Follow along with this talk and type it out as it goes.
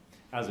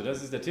Also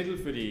das ist der Titel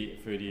für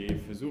die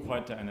Versuch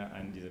heute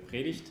an dieser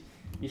Predigt.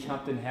 Ich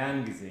habe den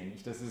Herrn gesehen.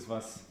 Das ist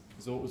was,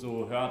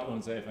 so hört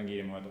unser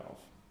Evangelium heute auf.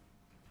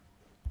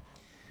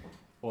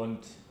 Und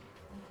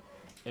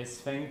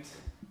es fängt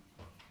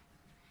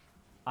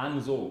an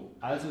so,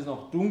 als es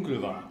noch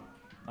dunkel war.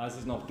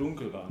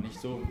 Nicht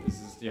so,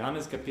 es ist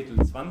Johannes Kapitel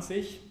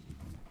 20.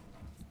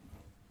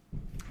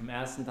 Am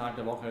ersten Tag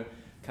der Woche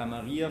kam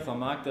Maria vom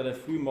Magdala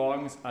früh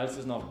morgens, als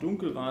es noch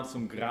dunkel war,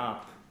 zum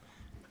Grab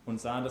und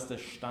sah, dass der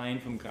Stein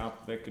vom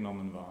Grab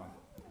weggenommen war.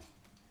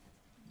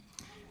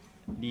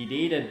 Die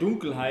Idee der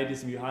Dunkelheit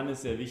ist im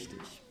Johannes sehr wichtig,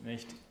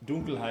 nicht?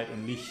 Dunkelheit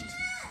und Licht.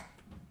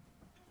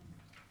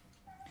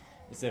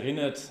 Es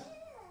erinnert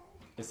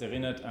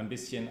ein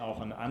bisschen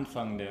auch an den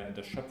Anfang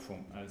der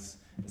Schöpfung,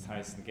 als es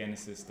heißt in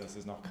Genesis, dass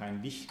es noch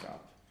kein Licht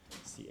gab,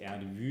 dass die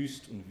Erde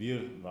wüst und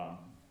wirr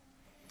war.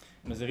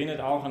 Und es erinnert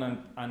auch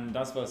an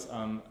das, was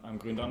am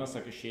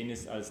Gründonnerstag geschehen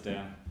ist, als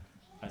der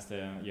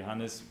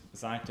Johannes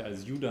sagte,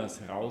 als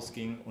Judas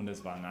rausging und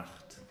es war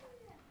Nacht.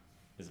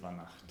 Es war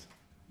Nacht.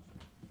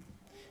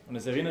 Und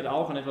es erinnert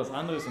auch an etwas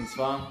anderes, und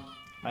zwar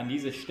an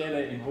diese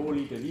Stelle im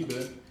Hohelied der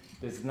Liebe.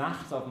 Des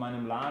Nachts auf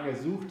meinem Lager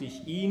suchte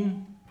ich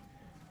ihn,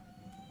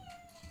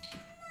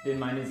 den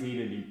meine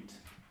Seele liebt.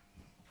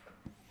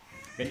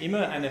 Wenn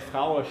immer eine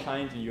Frau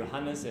erscheint im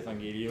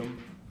Johannes-Evangelium,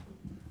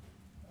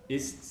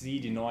 ist sie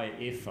die neue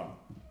Eva.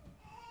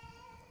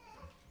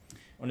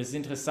 Und es ist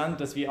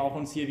interessant, dass wir auch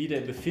uns hier wieder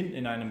befinden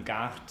in einem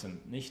Garten,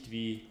 nicht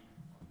wie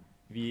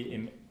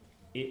im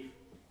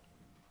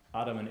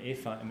Adam und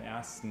Eva im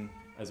ersten,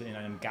 also in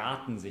einem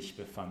Garten sich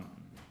befanden.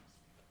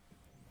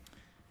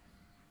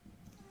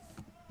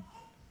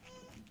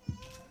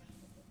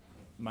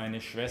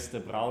 Meine Schwester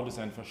Braut ist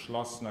ein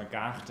verschlossener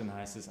Garten,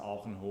 heißt es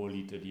auch in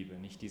Hohelied der Liebe,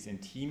 nicht diese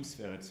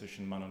Intimsphäre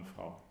zwischen Mann und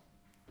Frau.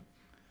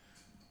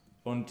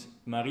 Und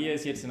Maria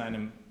ist jetzt in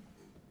einem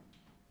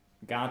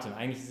Garten,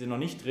 eigentlich ist sie noch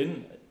nicht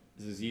drin,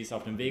 also sie ist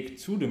auf dem Weg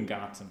zu dem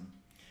Garten.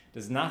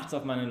 Des Nachts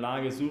auf meinem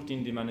Lager sucht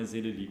ihn, den meine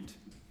Seele liebt.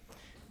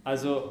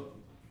 Also,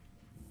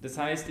 das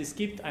heißt, es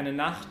gibt eine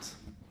Nacht,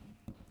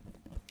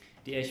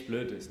 die echt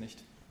blöd ist,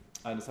 nicht?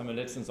 Also das haben wir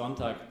letzten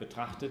Sonntag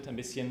betrachtet, ein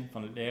bisschen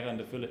von Lehre in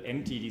der Fülle,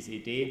 empty, diese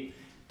Idee,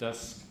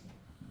 dass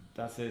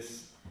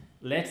es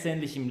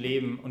letztendlich im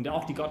Leben, und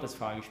auch die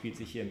Gottesfrage spielt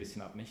sich hier ein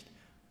bisschen ab, nicht?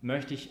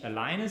 Möchte ich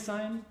alleine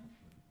sein,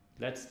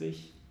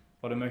 letztlich,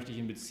 oder möchte ich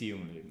in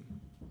Beziehung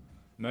leben?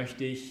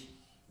 Möchte ich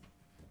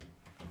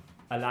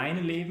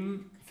alleine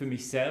leben, für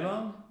mich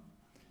selber,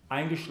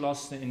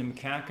 eingeschlossen in einem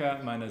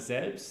Kerker meiner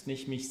selbst,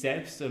 nicht mich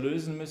selbst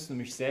erlösen müssen,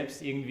 mich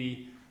selbst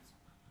irgendwie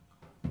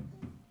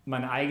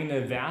meinen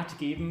eigenen Wert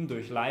geben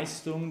durch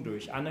Leistung,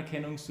 durch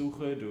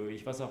Anerkennungssuche,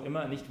 durch was auch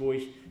immer, nicht wo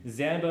ich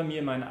selber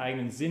mir meinen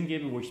eigenen Sinn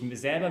gebe, wo ich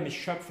selber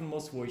mich schöpfen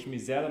muss, wo ich mir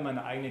selber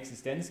meine eigene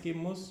Existenz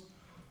geben muss,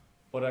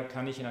 oder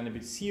kann ich in einer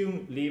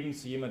Beziehung leben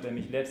zu jemandem,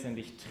 der mich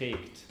letztendlich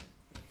trägt?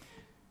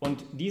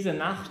 Und diese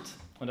Nacht,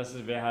 und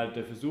das wäre halt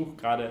der Versuch,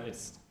 gerade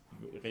jetzt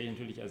rede ich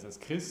natürlich als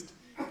Christ,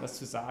 das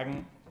zu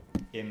sagen,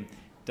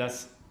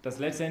 dass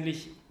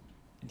letztendlich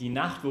die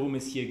Nacht, worum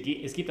es hier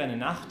geht, es gibt eine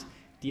Nacht,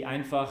 die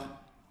einfach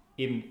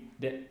eben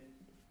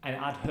eine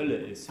Art Hölle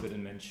ist für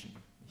den Menschen.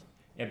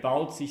 Er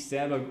baut sich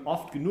selber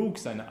oft genug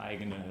seine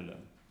eigene Hölle.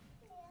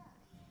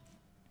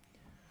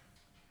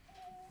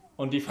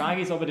 Und die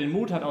Frage ist, ob er den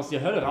Mut hat, aus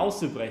der Hölle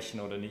rauszubrechen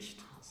oder nicht.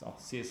 Das ist auch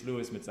C.S.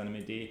 Lewis mit seiner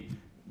Idee,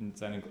 mit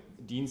seinem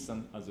Dienst,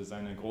 also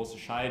seine große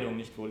Scheidung,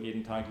 nicht wo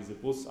jeden Tag dieser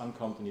Bus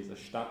ankommt in dieser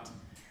Stadt.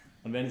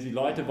 Und wenn sie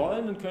Leute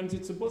wollen, dann können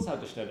sie zur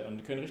Bushaltestelle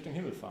und können Richtung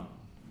Himmel fahren.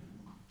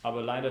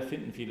 Aber leider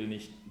finden viele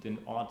nicht den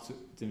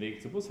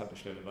Weg zur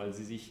Bushaltestelle, weil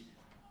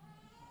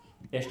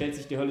er stellt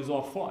sich die Hölle so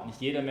auch vor.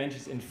 Nicht jeder Mensch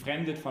ist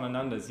entfremdet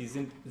voneinander.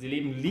 Sie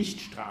leben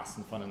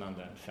Lichtstraßen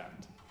voneinander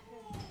entfernt.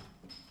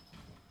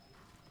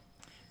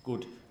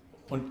 Gut.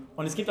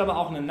 Und es gibt aber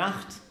auch eine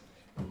Nacht,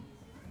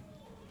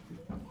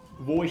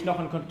 wo ich noch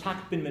in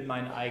Kontakt bin mit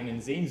meinen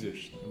eigenen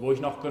Sehnsüchten, wo ich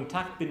noch in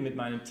Kontakt bin mit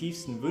meinen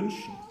tiefsten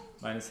Wünschen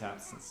meines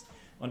Herzens.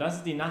 Und das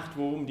ist die Nacht,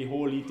 worum die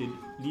Hohelied der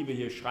Liebe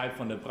hier schreibt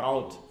von der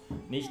Braut.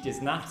 Nicht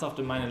des Nachts auf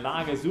meinem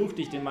Lager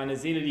suchte ich, den meine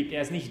Seele liebt.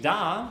 Er ist nicht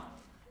da,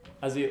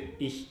 also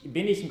ich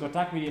bin nicht in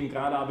Kontakt mit ihm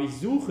gerade, aber ich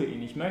suche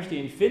ihn, ich möchte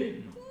ihn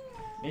finden.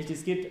 Nicht?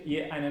 Es gibt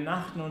hier eine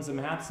Nacht in unserem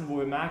Herzen, wo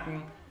wir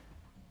merken,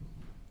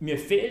 mir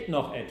fehlt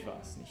noch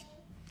etwas. Nicht?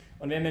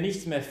 Und wenn mir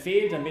nichts mehr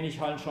fehlt, dann bin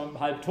ich halt schon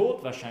halb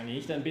tot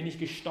wahrscheinlich, dann bin ich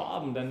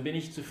gestorben, dann bin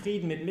ich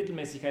zufrieden mit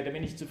Mittelmäßigkeit, dann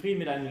bin ich zufrieden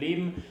mit einem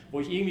Leben,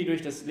 wo ich irgendwie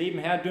durch das Leben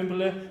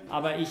herdümpele,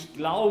 aber ich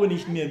glaube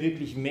nicht mehr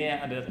wirklich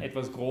mehr, dass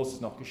etwas Großes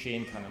noch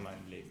geschehen kann in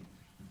meinem Leben.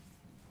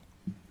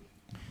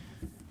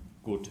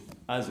 Gut,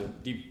 also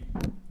die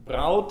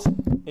Braut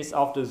ist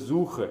auf der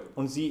Suche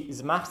und sie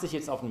macht sich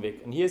jetzt auf den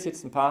Weg. Und hier ist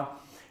jetzt ein paar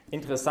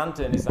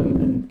interessante, ist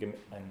eine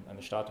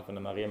Statue von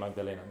der Maria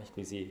Magdalena, nicht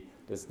wie sie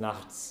des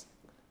Nachts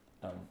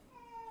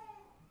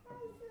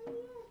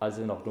als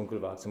es noch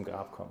dunkel war, zum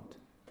Grab kommt.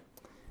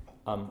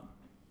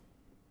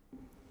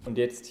 Und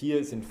jetzt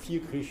hier sind 4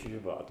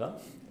 griechische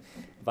Wörter,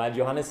 weil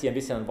Johannes hier ein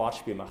bisschen ein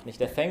Wortspiel macht. Nicht?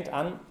 Der fängt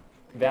an,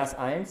 Vers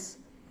 1,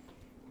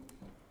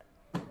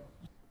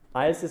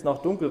 als es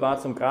noch dunkel war,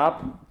 zum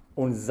Grab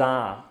und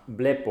sah,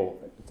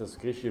 blepo, das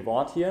griechische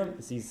Wort hier,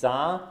 sie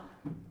sah,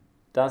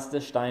 dass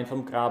der Stein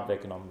vom Grab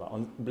weggenommen war.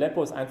 Und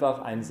blepo ist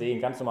einfach ein Sehen,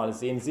 ganz normales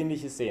Sehen,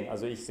 sinnliches Sehen.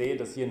 Also ich sehe,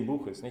 dass hier ein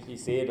Buch ist, nicht?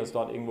 Ich sehe, dass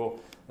dort irgendwo,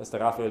 dass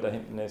der Raphael da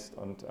hinten ist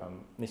und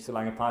nicht so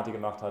lange Party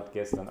gemacht hat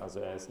gestern, also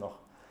er ist noch,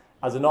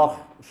 noch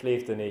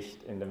schläft er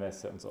nicht in der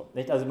Messe und so.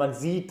 Nicht? Also man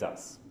sieht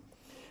das.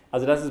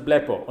 Also das ist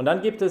blepo. Und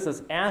dann gibt es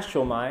das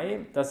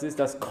Erschomai, das ist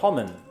das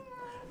Kommen.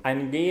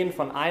 Ein Gehen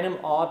von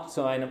einem Ort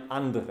zu einem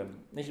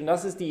anderen. Nicht? Und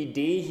das ist die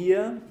Idee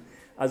hier.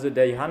 Also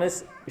der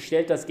Johannes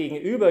stellt das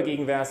gegenüber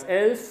gegen Vers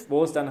 11,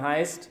 wo es dann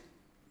heißt,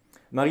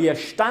 Maria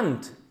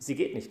stand, sie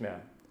geht nicht mehr.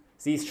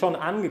 Sie ist schon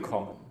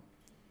angekommen.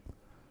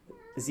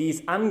 Sie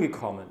ist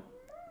angekommen.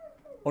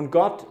 Und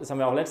Gott, das haben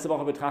wir auch letzte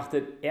Woche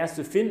betrachtet, erst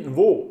zu finden,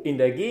 wo? In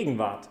der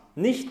Gegenwart.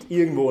 Nicht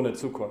irgendwo in der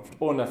Zukunft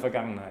oder in der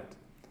Vergangenheit.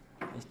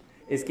 Nicht?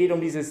 Es geht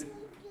um dieses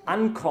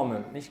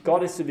Ankommen, nicht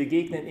Gott ist zu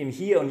begegnen im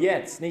Hier und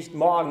Jetzt, nicht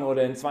morgen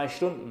oder in 2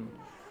 Stunden.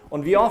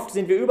 Und wie oft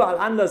sind wir überall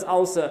anders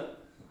außer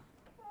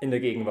in der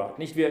Gegenwart.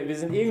 Nicht? Wir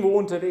sind irgendwo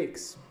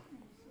unterwegs.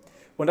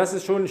 Und das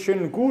ist schon schön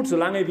und gut,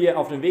 solange wir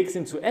auf dem Weg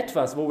sind zu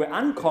etwas, wo wir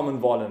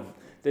ankommen wollen.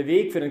 Der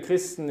Weg für den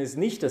Christen ist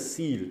nicht das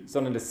Ziel,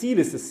 sondern das Ziel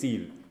ist das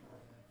Ziel.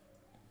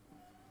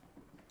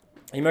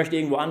 Ich möchte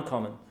irgendwo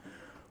ankommen.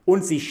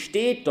 Und sie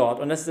steht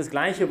dort, und das ist das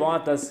gleiche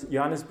Wort, das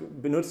Johannes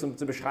benutzt, um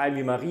zu beschreiben,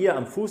 wie Maria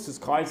am Fuß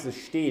des Kreuzes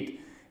steht.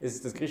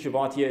 Das griechische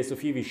Wort hier ist so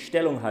viel wie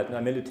Stellung halten,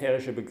 ein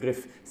militärischer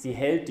Begriff. Sie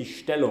hält die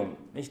Stellung,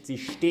 nicht? Sie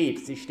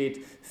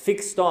steht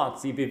fix dort,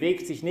 sie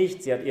bewegt sich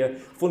nicht, sie hat ihr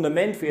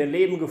Fundament für ihr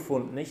Leben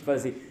gefunden, nicht? Weil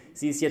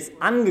sie ist jetzt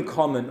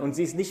angekommen und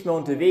sie ist nicht mehr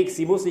unterwegs,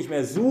 sie muss nicht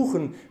mehr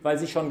suchen, weil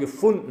sie schon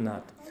gefunden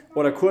hat.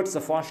 Oder kurz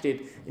davor steht,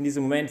 in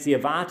diesem Moment, sie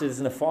erwartet, es ist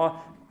eine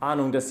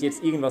Vorahnung, dass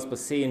jetzt irgendwas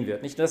passieren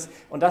wird. Nicht?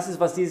 Und das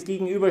ist, was dieses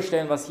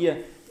Gegenüberstellen, was hier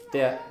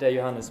der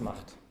Johannes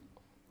macht.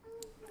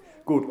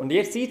 Gut, und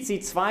jetzt sieht sie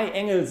 2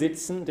 Engel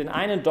sitzen, den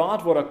einen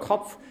dort, wo der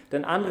Kopf,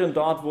 den anderen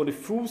dort, wo die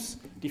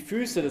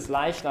Füße des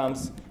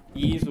Leichnams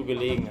Jesu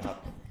gelegen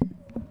hatten.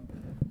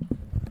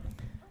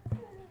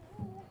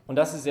 Und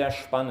das ist sehr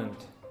spannend.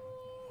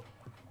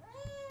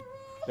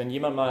 Wenn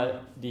jemand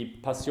mal die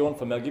Passion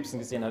von Mel Gibson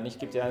gesehen hat, es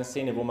gibt ja eine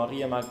Szene, wo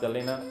Maria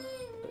Magdalena,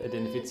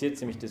 identifiziert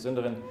sie mich die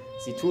Sünderin,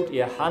 sie tut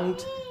ihr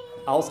Hand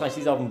ausreichend,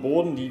 sie ist auf dem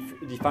Boden, die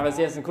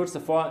Pharisäer sind kurz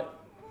davor,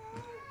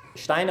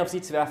 Steine auf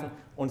sie zu werfen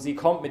und sie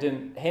kommt mit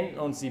den Händen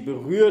und sie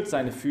berührt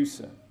seine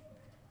Füße.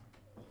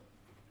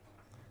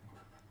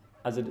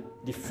 Also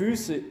die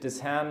Füße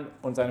des Herrn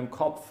und seinem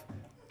Kopf,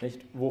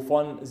 nicht,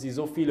 wovon sie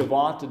so viele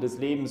Worte des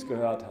Lebens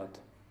gehört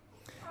hat.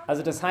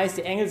 Also das heißt,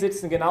 die Engel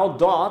sitzen genau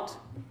dort,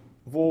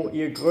 wo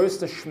ihr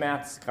größter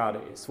Schmerz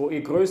gerade ist, wo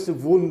ihr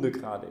größte Wunde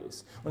gerade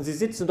ist. Und sie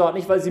sitzen dort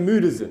nicht, weil sie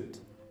müde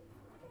sind.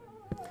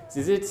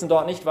 Sie sitzen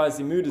dort nicht, weil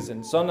sie müde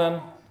sind,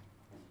 sondern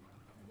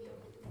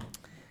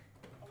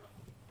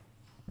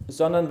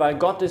weil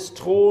Gottes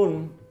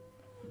Thron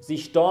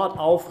sich dort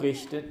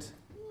aufrichtet,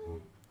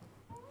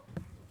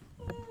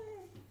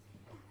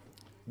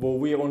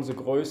 wo wir unsere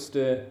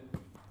größte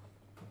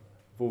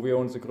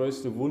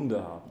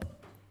Wunde haben.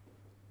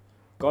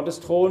 Gottes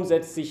Thron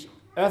setzt sich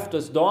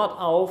öfters dort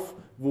auf,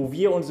 wo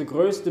wir unser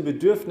größtes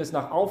Bedürfnis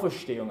nach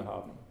Auferstehung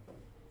haben.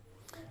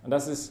 Und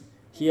das ist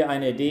hier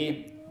eine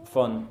Idee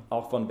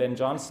auch von Ben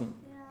Johnson,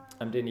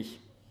 den ich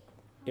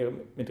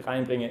mit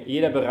reinbringe.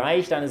 Jeder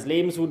Bereich deines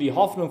Lebens, wo du die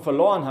Hoffnung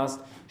verloren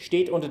hast,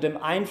 steht unter dem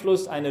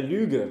Einfluss einer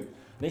Lüge.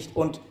 Nicht?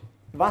 Und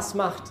was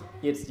macht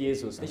jetzt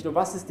Jesus? Nicht? Und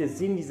was ist der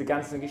Sinn dieser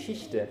ganzen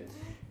Geschichte?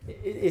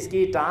 Es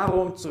geht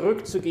darum,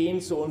 zurückzugehen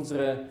zu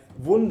unserer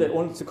Wunde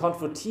und zu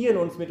konfrontieren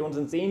uns mit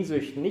unseren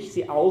Sehnsüchten, nicht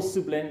sie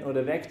auszublenden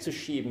oder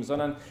wegzuschieben,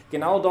 sondern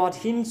genau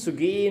dorthin zu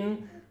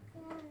gehen,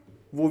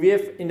 wo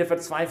wir in der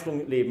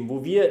Verzweiflung leben,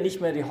 wo wir nicht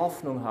mehr die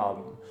Hoffnung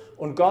haben.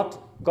 Und Gott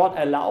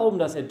erlauben,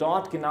 dass er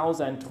dort genau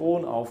seinen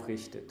Thron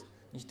aufrichtet.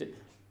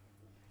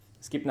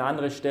 Es gibt eine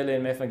andere Stelle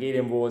im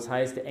Evangelium, wo es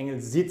heißt, der Engel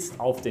sitzt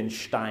auf den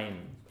Stein.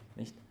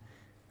 Nicht?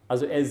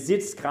 Also er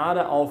sitzt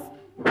gerade auf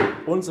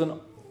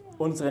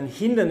unseren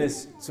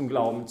Hindernis zum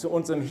Glauben, zu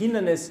unserem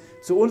Hindernis,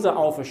 zu unserer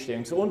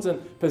Auferstehung, zu unserem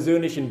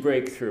persönlichen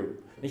Breakthrough.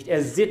 Nicht?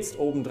 Er sitzt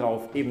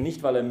obendrauf, eben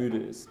nicht, weil er müde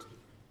ist.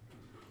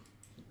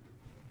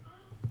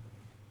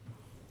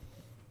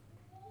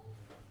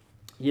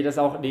 Hier ist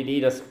auch die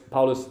Idee, dass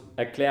Paulus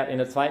erklärt in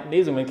der 2.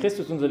 Lesung, wenn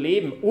Christus unser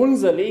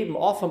Leben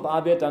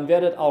offenbar wird, dann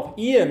werdet auch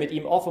ihr mit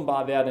ihm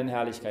offenbar werden in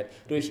Herrlichkeit.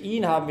 Durch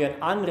ihn haben wir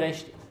ein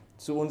Anrecht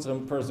zu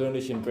unserem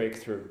persönlichen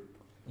Breakthrough.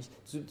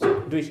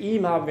 Durch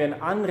ihn haben wir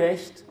ein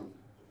Anrecht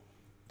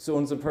zu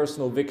unserer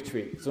Personal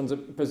Victory, zu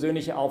unserer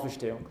persönlichen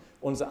Auferstehung.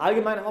 Unsere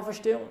allgemeine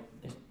Auferstehung,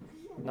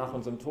 nach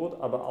unserem Tod,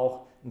 aber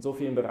auch in so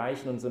vielen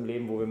Bereichen in unserem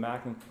Leben, wo wir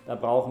merken, da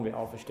brauchen wir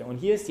Auferstehung. Und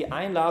hier ist die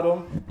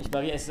Einladung,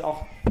 Maria, es ist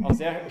auch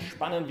sehr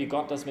spannend, wie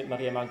Gott das mit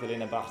Maria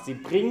Magdalena macht. Sie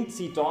bringt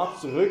sie dort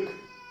zurück,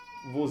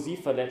 wo sie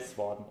verletzt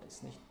worden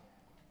ist. Nicht?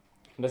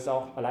 Und das ist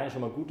auch alleine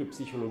schon mal gute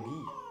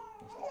Psychologie.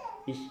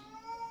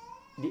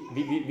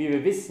 Wie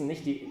wir wissen,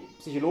 nicht, die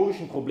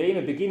psychologischen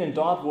Probleme beginnen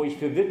dort, wo ich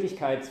für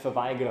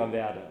Wirklichkeitsverweigerer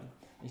werde.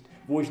 Nicht?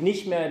 Wo ich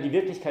nicht mehr die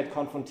Wirklichkeit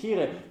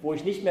konfrontiere, wo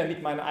ich nicht mehr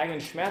mit meinem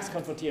eigenen Schmerz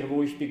konfrontiere,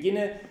 wo ich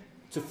beginne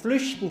zu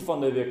flüchten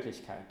von der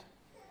Wirklichkeit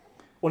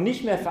und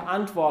nicht mehr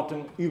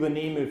Verantwortung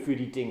übernehme für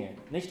die Dinge.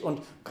 Nicht?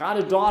 Und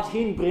gerade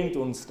dorthin bringt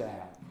uns der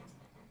Herr.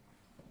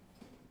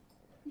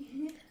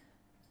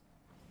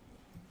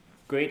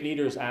 Great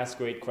leaders ask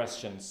great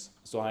questions.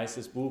 So heißt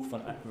das Buch von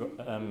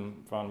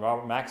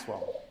Robert Maxwell,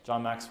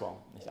 John Maxwell.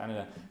 Nicht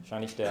einer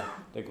wahrscheinlich der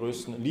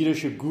größten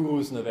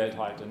Leadership-Gurus in der Welt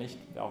heute, nicht?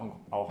 Der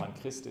auch ein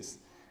Christ ist.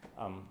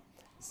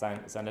 Sein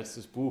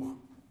letztes Buch,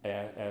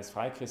 er ist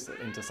Freichrist,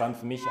 interessant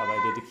für mich, aber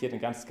er dedikiert ein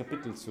ganzes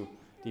Kapitel zu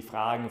die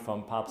Fragen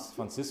vom Papst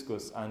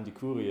Franziskus an die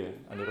Kurie,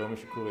 an die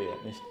römische Kurie.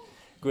 Nicht?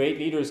 Great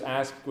leaders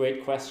ask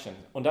great questions.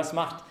 Und das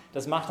macht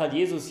halt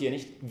Jesus hier,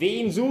 nicht?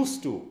 Wen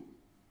suchst du?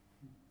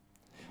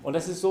 Und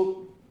das ist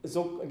so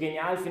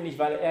genial, finde ich,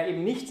 weil er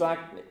eben nicht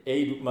sagt,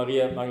 ey, du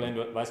Maria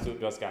Magdalene,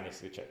 du hast gar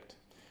nichts gecheckt.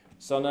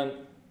 Sondern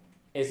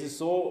es ist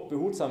so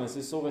behutsam, es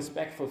ist so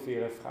respektvoll für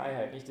ihre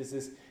Freiheit. Nicht? Es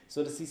ist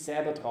so, dass sie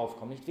selber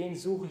draufkommen. Nicht? Wen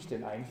suche ich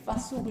denn eigentlich?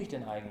 Was suche ich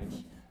denn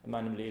eigentlich in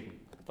meinem Leben?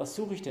 Was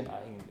suche ich denn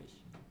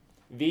eigentlich?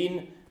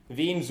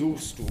 Wen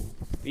suchst du?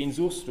 Wen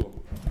suchst du?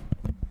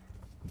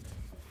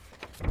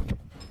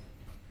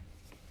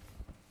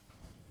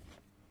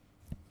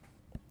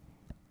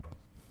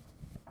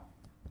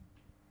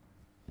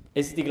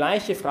 Es ist die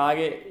gleiche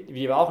Frage,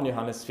 wie wir auch in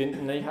Johannes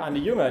finden, an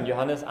die Jünger in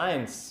Johannes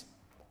 1.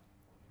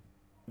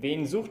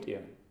 Wen sucht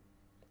ihr?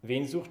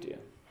 Wen sucht ihr?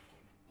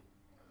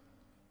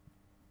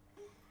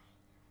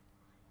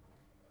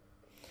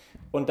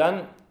 Und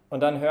dann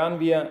hören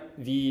wir,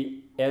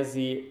 wie er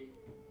sie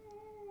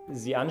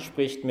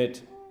anspricht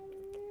mit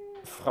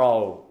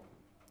Frau.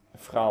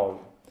 Frau.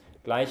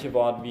 Gleiche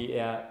Wort, wie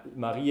er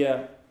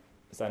Maria,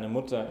 seine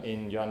Mutter,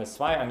 in Johannes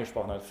 2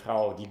 angesprochen hat,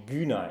 Frau, die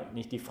Gynai,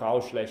 nicht die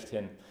Frau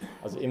schlechthin.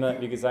 Also immer,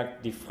 wie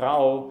gesagt, die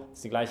Frau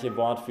ist das gleiche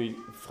Wort für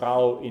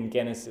Frau in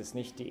Genesis,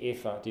 nicht die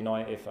Eva, die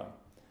neue Eva.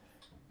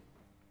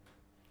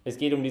 Es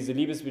geht um diese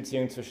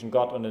Liebesbeziehung zwischen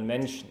Gott und den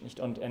Menschen. Nicht?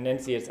 Und er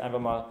nennt sie jetzt einfach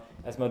mal,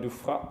 erstmal du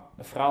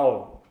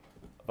Frau,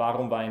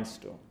 warum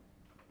weinst du?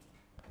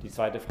 Die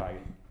zweite Frage,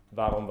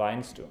 warum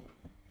weinst du?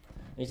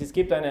 Nicht? Es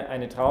gibt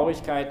eine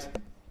Traurigkeit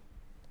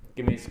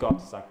gemäß Gott,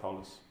 sagt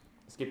Paulus.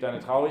 Es gibt eine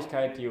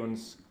Traurigkeit, die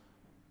uns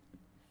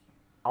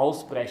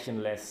ausbrechen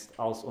lässt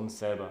aus uns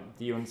selber,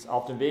 die uns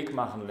auf den Weg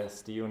machen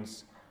lässt, die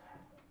uns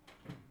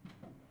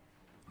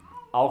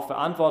auch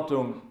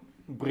Verantwortung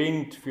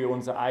bringt für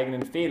unsere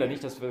eigenen Fehler.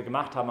 Nicht, dass wir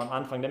gemacht haben am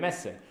Anfang der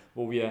Messe,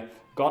 wo wir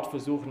Gott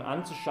versuchen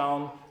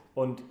anzuschauen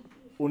und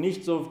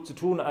nicht so zu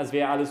tun, als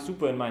wäre alles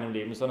super in meinem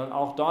Leben, sondern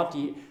auch dort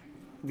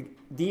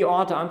die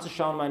Orte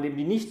anzuschauen in meinem Leben,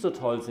 die nicht so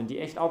toll sind, die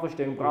echt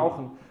Auferstehung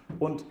brauchen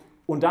und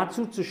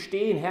dazu zu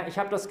stehen, Herr, ich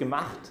habe das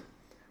gemacht.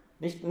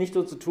 Nicht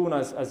so zu tun,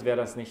 als wäre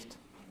das nicht.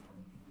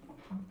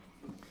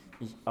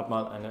 Ich habe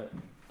mal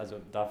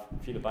darf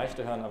viele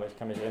Beichte hören, aber ich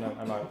kann mich erinnern,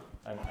 einmal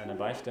eine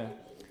Beichte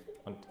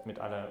und mit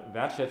aller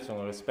Wertschätzung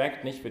und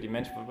Respekt, nicht für die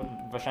Menschen,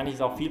 wahrscheinlich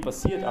ist auch viel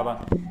passiert, aber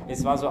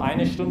es war so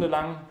eine Stunde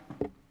lang,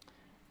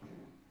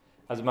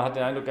 also man hat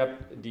den Eindruck gehabt,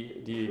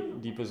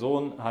 die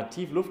Person hat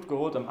tief Luft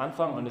geholt am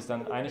Anfang und ist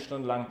dann eine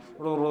Stunde lang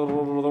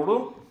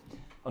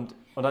und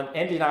dann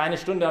endlich nach einer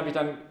Stunde habe ich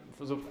dann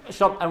versucht,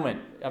 stopp, einen Moment,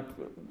 ich habe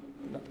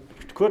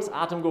kurz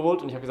Atem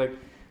geholt und ich habe gesagt,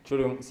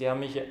 Entschuldigung, Sie haben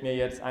mir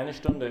jetzt eine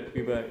Stunde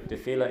über die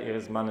Fehler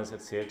Ihres Mannes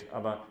erzählt,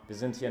 aber wir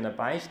sind hier in der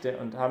Beichte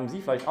und haben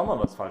Sie vielleicht auch mal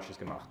was Falsches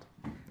gemacht.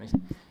 Nicht?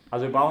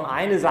 Also wir brauchen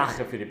eine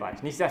Sache für die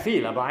Beichte, nicht sehr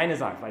viel, aber eine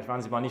Sache. Vielleicht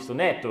waren Sie mal nicht so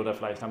nett oder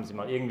vielleicht haben Sie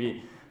mal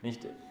irgendwie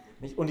nicht.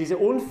 Und diese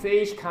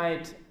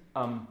Unfähigkeit,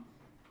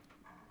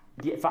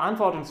 die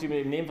Verantwortung zu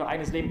übernehmen für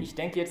eigenes Leben. Ich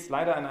denke jetzt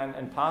leider an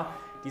ein Paar,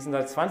 die sind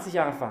seit 20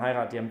 Jahren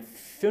verheiratet, die haben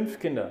 5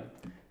 Kinder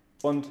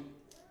und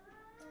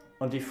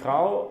die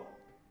Frau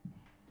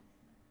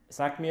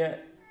sagt mir,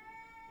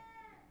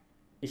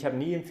 ich habe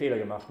nie einen Fehler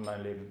gemacht in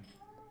meinem Leben.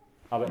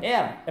 Aber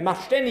er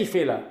macht ständig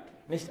Fehler.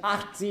 Nicht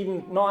 8,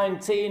 7, 9,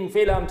 10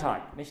 Fehler am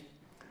Tag. Nicht?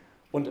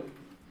 Und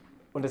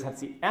das hat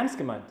sie ernst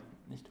gemeint.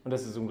 Nicht? Und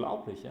das ist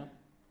unglaublich. Ja?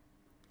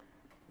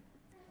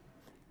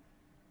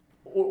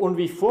 Und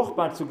wie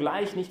furchtbar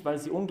zugleich, nicht, weil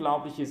sie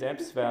unglaubliche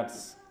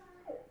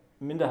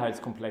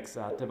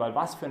Minderheitskomplexe hatte, weil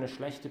was für eine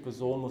schlechte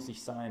Person muss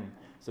ich sein,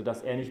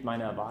 sodass er nicht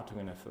meine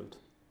Erwartungen erfüllt.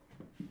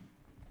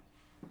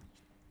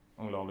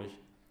 Unglaublich.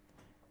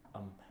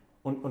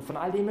 Und von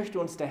all dem möchte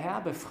uns der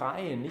Herr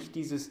befreien, nicht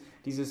diese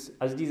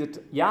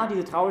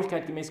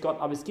Traurigkeit gemäß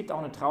Gott, aber es gibt auch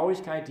eine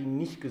Traurigkeit, die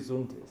nicht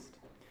gesund ist,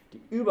 die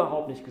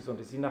überhaupt nicht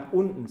gesund ist, die nach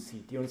unten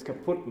zieht, die uns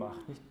kaputt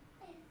macht. Nicht?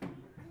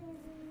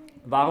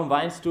 Warum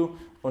weinst du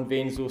und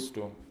wen suchst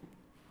du?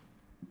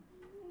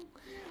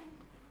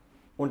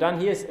 Und dann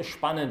hier ist es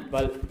spannend,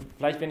 weil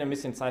vielleicht, wenn ihr ein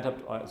bisschen Zeit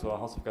habt, so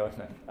Hausaufgabe,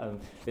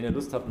 wenn ihr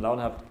Lust habt und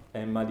Laune habt,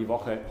 mal die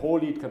Woche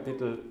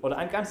Hohelied-Kapitel oder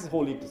ein ganzes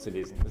Hohelied zu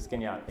lesen. Das ist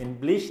genial. Im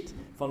Licht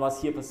von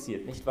was hier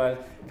passiert. Nicht? Weil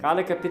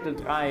gerade Kapitel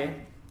 3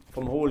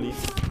 vom Hohelied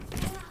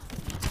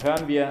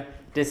hören wir,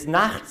 des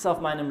Nachts auf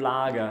meinem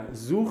Lager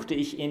suchte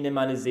ich ihn, den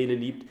meine Seele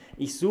liebt.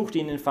 Ich suchte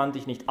ihn, den fand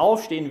ich nicht.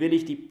 Aufstehen will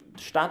ich die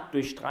Stadt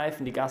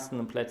durchstreifen, die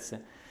Gassen und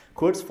Plätze.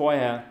 Kurz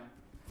vorher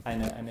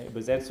eine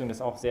Übersetzung,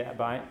 das auch sehr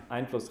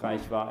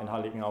einflussreich war in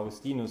Heiligen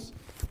Augustinus.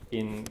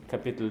 In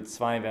Kapitel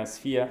 2, Vers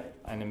 4,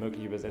 eine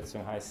mögliche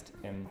Übersetzung heißt,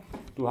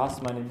 du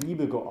hast meine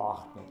Liebe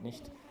geordnet,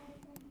 nicht?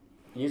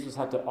 Jesus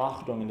hatte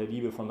Ordnung in der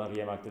Liebe von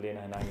Maria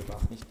Magdalena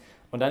hineingebracht, nicht?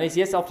 Und dann ist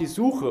jetzt auf die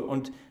Suche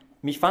und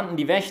mich fanden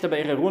die Wächter bei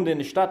ihrer Runde in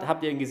der Stadt,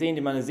 habt ihr ihn gesehen,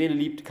 den meine Seele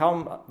liebt,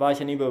 kaum war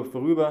ich an ihm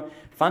vorüber,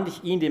 fand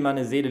ich ihn, den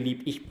meine Seele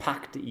liebt, ich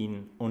packte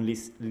ihn und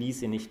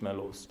ließ ihn nicht mehr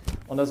los.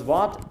 Und das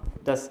Wort,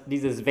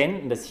 dieses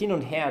Wenden, das Hin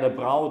und Her der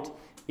Braut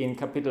in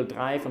Kapitel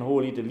 3 von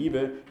Hohelied der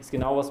Liebe, ist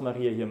genau, was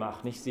Maria hier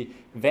macht. Nicht? Sie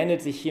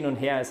wendet sich hin und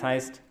her, es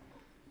heißt,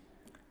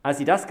 als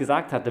sie das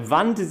gesagt hatte,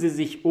 wandte sie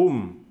sich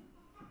um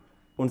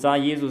und sah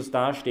Jesus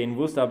dastehen,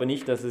 wusste aber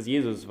nicht, dass es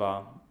Jesus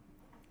war.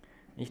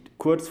 Nicht?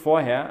 Kurz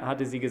vorher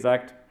hatte sie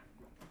gesagt,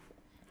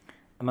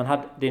 man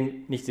hat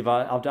sie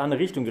war auf die andere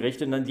Richtung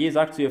gerichtet und dann Jesus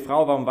sagt zu ihr,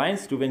 Frau, warum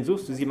weinst du, wen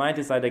suchst du? Sie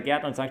meinte, es sei der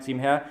Gärtner und sagt zu ihm,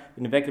 Herr,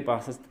 wenn du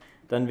weggebracht hast,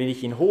 dann will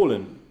ich ihn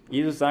holen.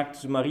 Jesus sagt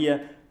zu Maria,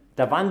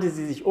 da wandte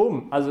sie sich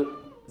um, also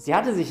sie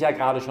hatte sich ja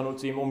gerade schon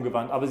zu ihm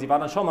umgewandt, aber sie war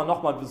dann schon mal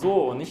nochmal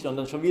so und nicht und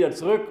dann schon wieder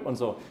zurück und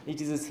so. Nicht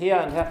dieses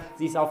Her und Her,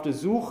 sie ist auf der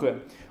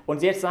Suche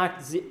und jetzt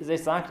sagt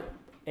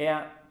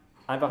er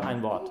einfach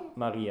ein Wort,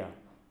 Maria.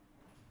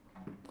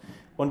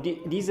 Und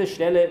diese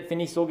Stelle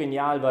finde ich so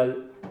genial,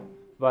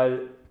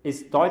 weil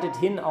es deutet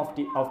hin auf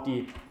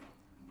die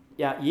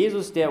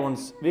Jesus, der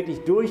uns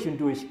wirklich durch und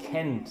durch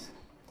kennt.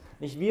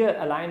 Nicht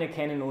wir alleine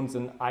kennen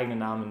unseren eigenen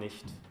Namen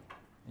nicht.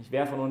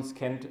 Wer von uns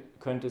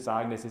könnte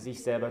sagen, dass er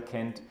sich selber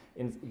kennt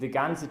in die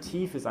ganze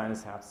Tiefe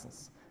seines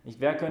Herzens?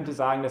 Wer könnte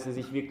sagen, dass er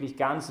sich wirklich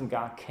ganz und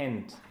gar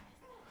kennt?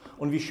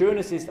 Und wie schön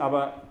es ist,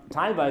 aber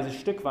teilweise,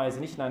 stückweise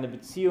nicht in einer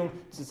Beziehung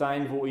zu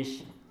sein, wo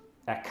ich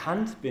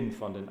erkannt bin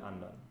von den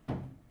anderen.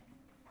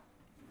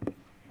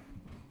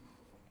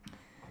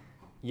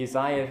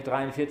 Jesaja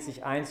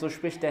 43,1, so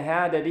spricht der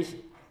Herr, der dich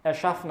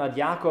erschaffen hat,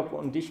 Jakob,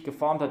 und dich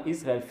geformt hat,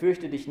 Israel,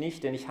 fürchte dich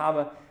nicht, denn ich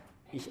habe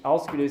dich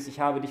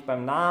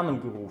beim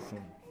Namen gerufen,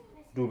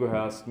 du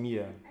gehörst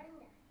mir.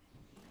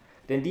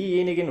 Denn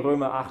diejenigen,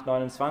 Römer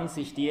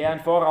 8,29, die er im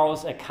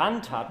Voraus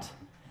erkannt hat,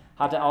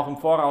 hat er auch im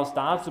Voraus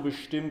dazu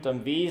bestimmt,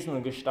 am Wesen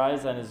und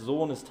Gestalt seines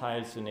Sohnes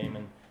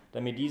teilzunehmen,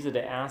 damit dieser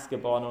der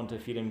Erstgeborene unter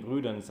vielen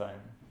Brüdern sei.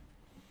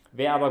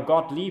 Wer aber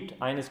Gott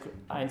liebt, 1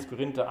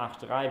 Korinther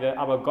 8,3, wer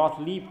aber Gott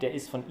liebt, der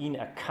ist von ihm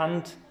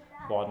erkannt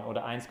worden,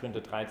 oder 1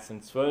 Korinther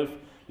 13,12.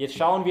 Jetzt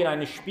schauen wir in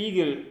einen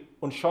Spiegel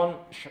und schauen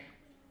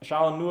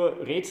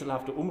nur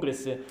rätselhafte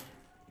Umrisse,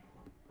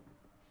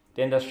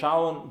 denn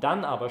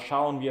dann aber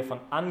schauen wir von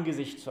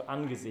Angesicht zu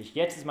Angesicht.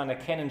 Jetzt ist mein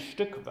Erkennen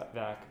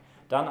Stückwerk,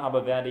 dann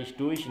aber werde ich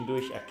durch und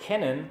durch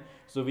erkennen,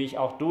 so wie ich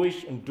auch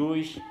durch und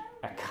durch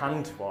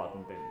erkannt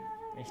worden bin.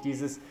 Nicht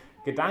dieses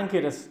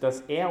Gedanke,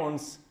 dass er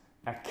uns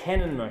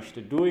erkennen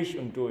möchte, durch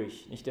und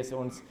durch. Nicht, dass er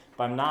uns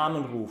beim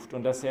Namen ruft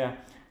und dass er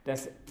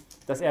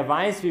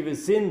weiß, wie wir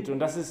sind. Und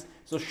das ist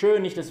so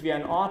schön, nicht, dass wir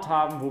einen Ort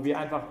haben, wo wir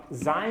einfach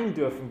sein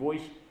dürfen, wo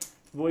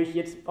ich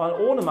jetzt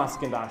ohne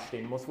Masken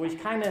dastehen muss, wo ich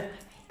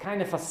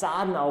keine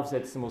Fassaden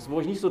aufsetzen muss, wo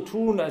ich nicht so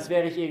tun, als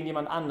wäre ich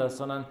irgendjemand anders,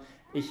 sondern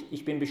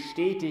ich bin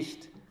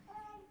bestätigt,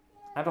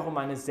 einfach um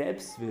meines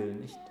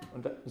Selbstwillen. Nicht?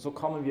 Und so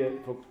kommen wir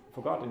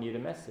vor Gott in jede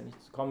Messe.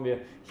 Nicht? So kommen wir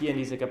hier in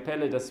diese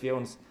Kapelle, dass wir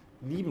uns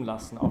lieben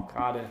lassen, auch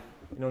gerade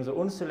in unserer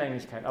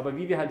Unzulänglichkeit, aber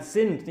wie wir halt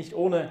sind, nicht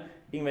ohne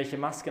irgendwelche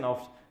Masken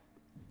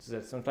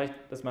aufzusetzen. Und vielleicht,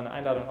 das ist meine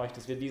Einladung an euch,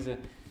 dass wir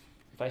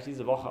vielleicht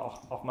diese Woche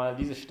auch mal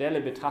diese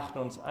Stelle betrachten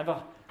und uns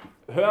einfach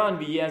hören,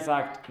 wie er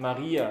sagt,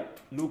 Maria,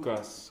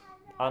 Lukas,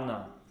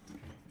 Anna,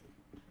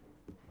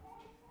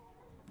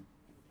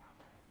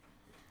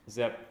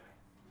 Sepp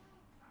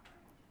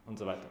und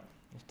so weiter.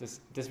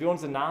 Dass wir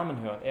unsere Namen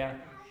hören.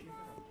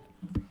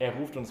 Er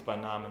ruft uns bei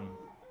Namen.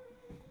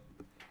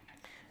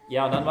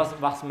 Ja, und dann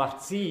was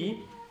macht sie?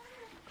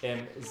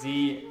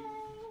 Sie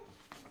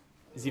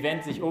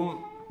wendet sich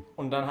um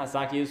und dann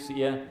sagt Jesus zu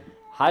ihr,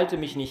 halte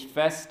mich nicht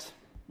fest,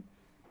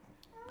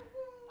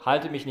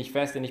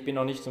 denn ich bin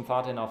noch nicht zum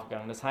Vater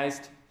hinaufgegangen. Das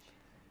heißt,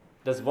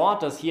 das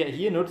Wort, das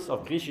hier nutzt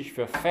auf Griechisch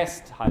für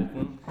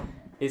festhalten,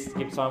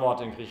 gibt zwei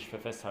Worte in Griechisch für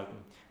festhalten.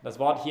 Das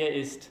Wort hier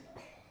ist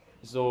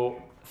so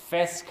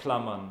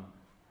festklammern.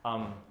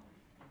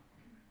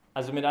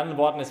 Also mit anderen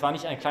Worten, es war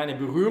nicht eine kleine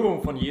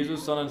Berührung von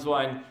Jesus, sondern so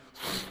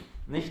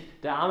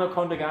der Arme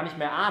konnte gar nicht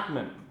mehr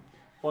atmen.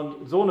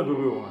 Und so eine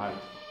Berührung halt.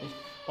 Nicht?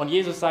 Und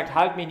Jesus sagt,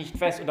 halt mich nicht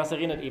fest. Und das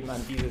erinnert eben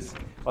an dieses,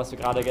 was wir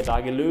gerade da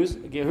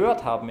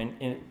gehört haben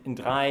in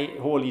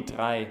Hohelied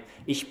 3.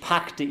 Ich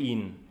packte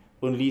ihn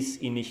und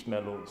ließ ihn nicht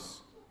mehr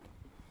los.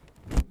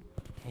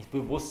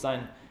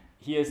 Bewusstsein,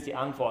 hier ist die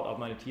Antwort auf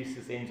meine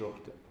tiefste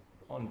Sehnsucht.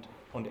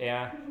 Und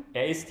er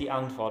ist die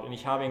Antwort. Und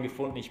ich habe ihn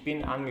gefunden, ich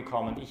bin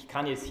angekommen. Ich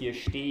kann jetzt hier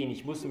stehen,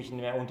 ich muss nicht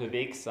mehr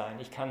unterwegs sein.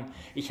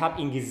 Ich habe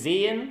ihn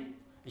gesehen,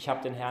 ich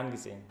habe den Herrn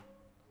gesehen.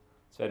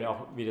 Das werden wir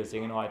auch wieder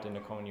singen heute in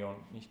der Kommunion.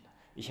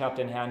 Ich habe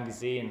den Herrn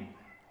gesehen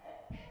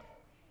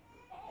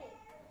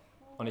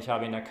und ich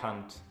habe ihn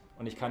erkannt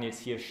und ich kann jetzt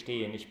hier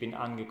stehen, ich bin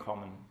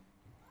angekommen.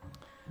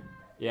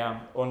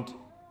 Ja, und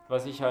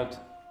was ich halt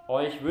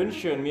euch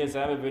wünsche und mir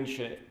selber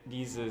wünsche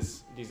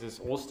dieses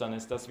Ostern,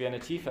 ist, dass wir eine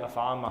tiefe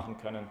Erfahrung machen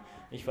können,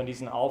 nicht von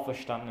diesen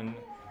auferstandenen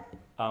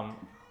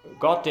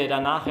Gott, der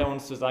dann nachher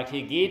uns so sagt,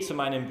 hey, geh zu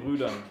meinen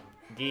Brüdern,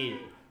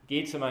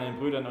 geh zu meinen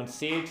Brüdern und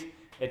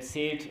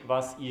erzählt,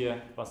 was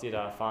ihr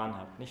da erfahren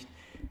habt. Nicht?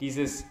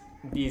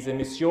 Diese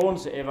Mission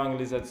zur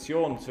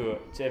Evangelisation, zu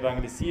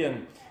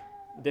evangelisieren,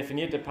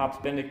 definierte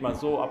Papst Benedikt mal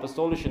so: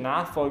 apostolische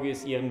Nachfolge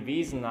ist ihrem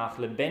Wesen nach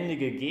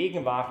lebendige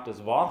Gegenwart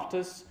des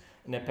Wortes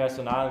in der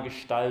personalen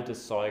Gestalt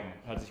des Zeugen.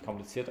 Hört sich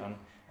kompliziert an,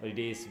 aber die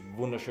Idee ist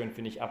wunderschön,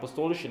 finde ich.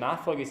 Apostolische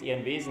Nachfolge ist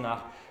ihrem Wesen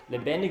nach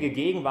lebendige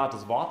Gegenwart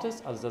des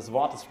Wortes, also das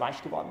Wort, das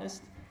Fleisch geworden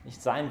ist,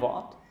 nicht sein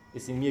Wort,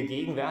 ist in mir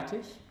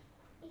gegenwärtig,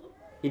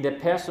 in der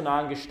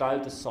personalen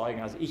Gestalt des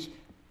Zeugen. Also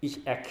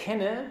ich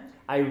erkenne,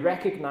 I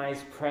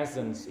recognize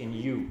presence in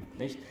you.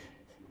 Nicht?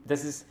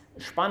 Das ist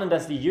spannend,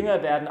 dass die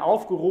Jünger werden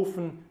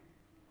aufgerufen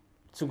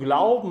zu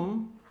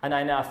glauben an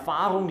eine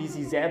Erfahrung, die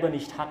sie selber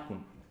nicht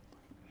hatten.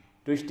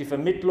 Durch die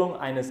Vermittlung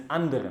eines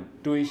anderen,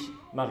 durch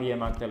Maria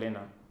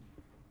Magdalena.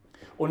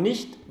 Und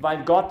nicht,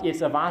 weil Gott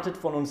jetzt erwartet,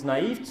 von uns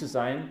naiv zu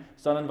sein,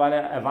 sondern weil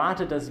er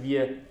erwartet, dass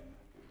wir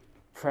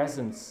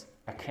Presence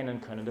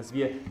erkennen können, dass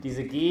wir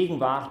diese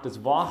Gegenwart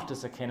des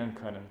Wortes erkennen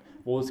können,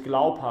 wo es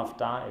glaubhaft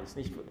da ist.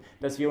 Nicht,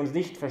 dass wir uns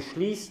nicht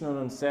verschließen in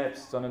uns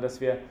selbst, sondern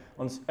dass wir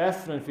uns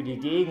öffnen für die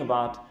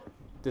Gegenwart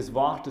des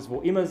Wortes,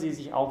 wo immer sie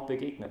sich auch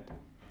begegnet.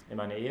 In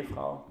meiner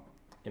Ehefrau,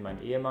 in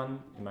meinem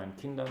Ehemann, in meinen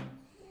Kindern,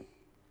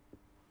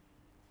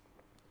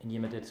 in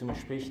jemand, der zu mir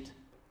spricht.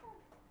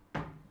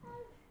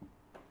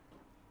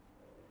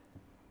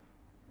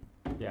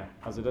 Ja,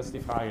 also das ist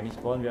die Frage,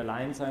 nicht wollen wir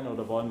allein sein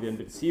oder wollen wir in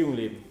Beziehung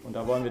leben? Und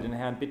da wollen wir den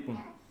Herrn bitten,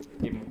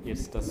 eben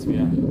jetzt, dass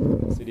wir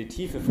die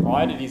tiefe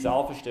Freude dieser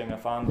Auferstehung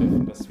erfahren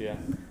dürfen,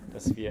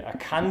 dass wir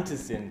Erkannte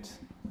sind,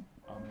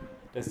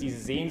 dass diese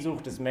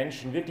Sehnsucht des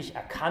Menschen, wirklich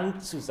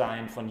erkannt zu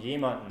sein von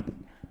jemandem,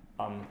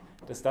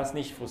 dass das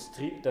nicht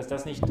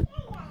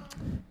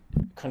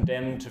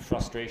condemned to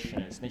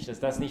frustration ist, nicht, dass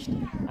das nicht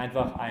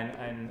einfach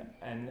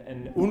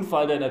ein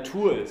Unfall der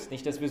Natur ist,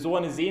 nicht, dass wir so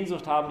eine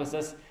Sehnsucht haben, dass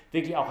das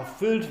wirklich auch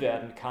erfüllt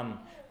werden kann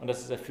und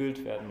dass es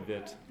erfüllt werden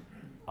wird.